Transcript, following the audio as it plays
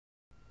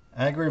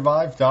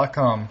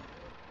agrevive.com,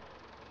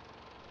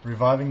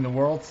 reviving the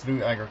world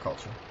through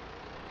agriculture.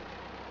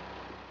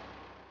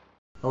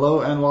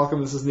 Hello and welcome,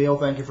 this is Neil.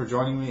 Thank you for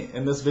joining me.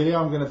 In this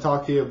video I'm going to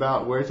talk to you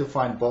about where to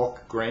find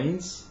bulk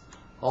grains,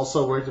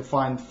 also where to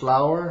find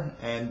flour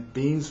and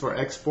beans for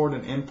export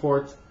and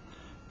import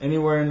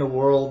anywhere in the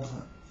world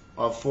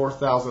of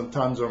 4,000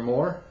 tons or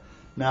more.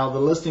 Now the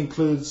list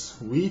includes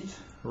wheat,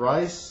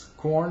 rice,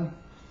 corn,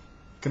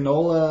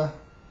 canola,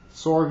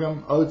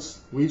 sorghum, oats,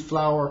 wheat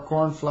flour,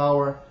 corn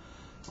flour,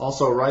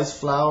 also rice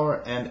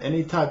flour, and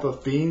any type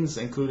of beans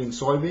including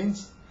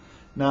soybeans.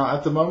 Now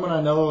at the moment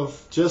I know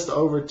of just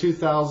over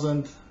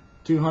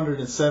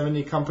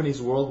 2,270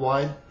 companies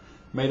worldwide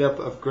made up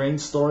of grain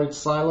storage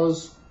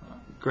silos,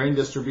 grain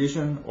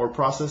distribution or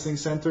processing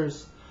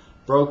centers,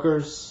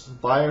 brokers,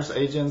 buyers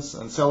agents,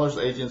 and sellers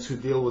agents who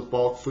deal with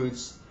bulk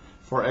foods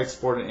for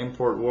export and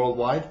import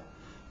worldwide.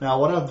 Now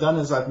what I've done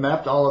is I've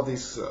mapped all of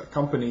these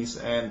companies,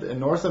 and in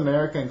North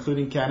America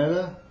including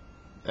Canada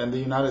and the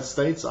United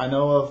States I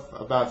know of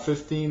about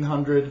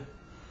 1,500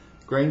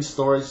 grain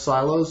storage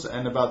silos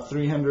and about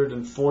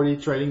 340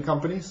 trading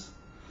companies.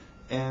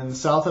 In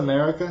South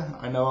America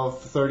I know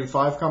of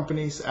 35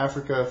 companies,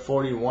 Africa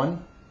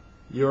 41,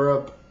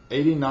 Europe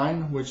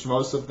 89, which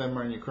most of them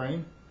are in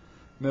Ukraine,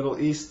 Middle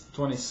East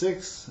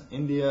 26,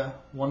 India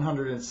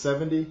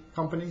 170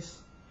 companies,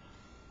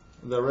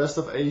 the rest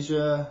of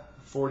Asia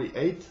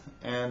 48,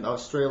 and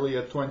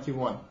Australia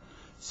 21.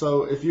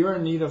 So if you're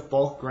in need of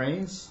bulk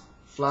grains,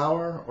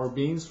 flour or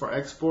beans for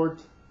export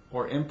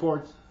or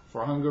import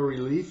for hunger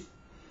relief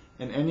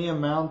in any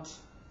amount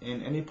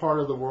in any part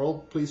of the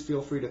world, please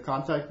feel free to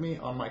contact me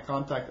on my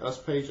Contact Us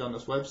page on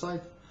this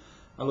website.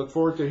 I look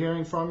forward to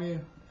hearing from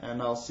you,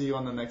 and I'll see you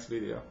on the next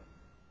video.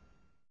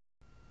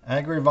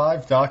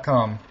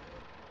 agrevive.com,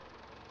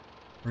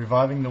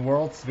 reviving the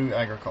world through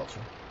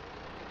agriculture.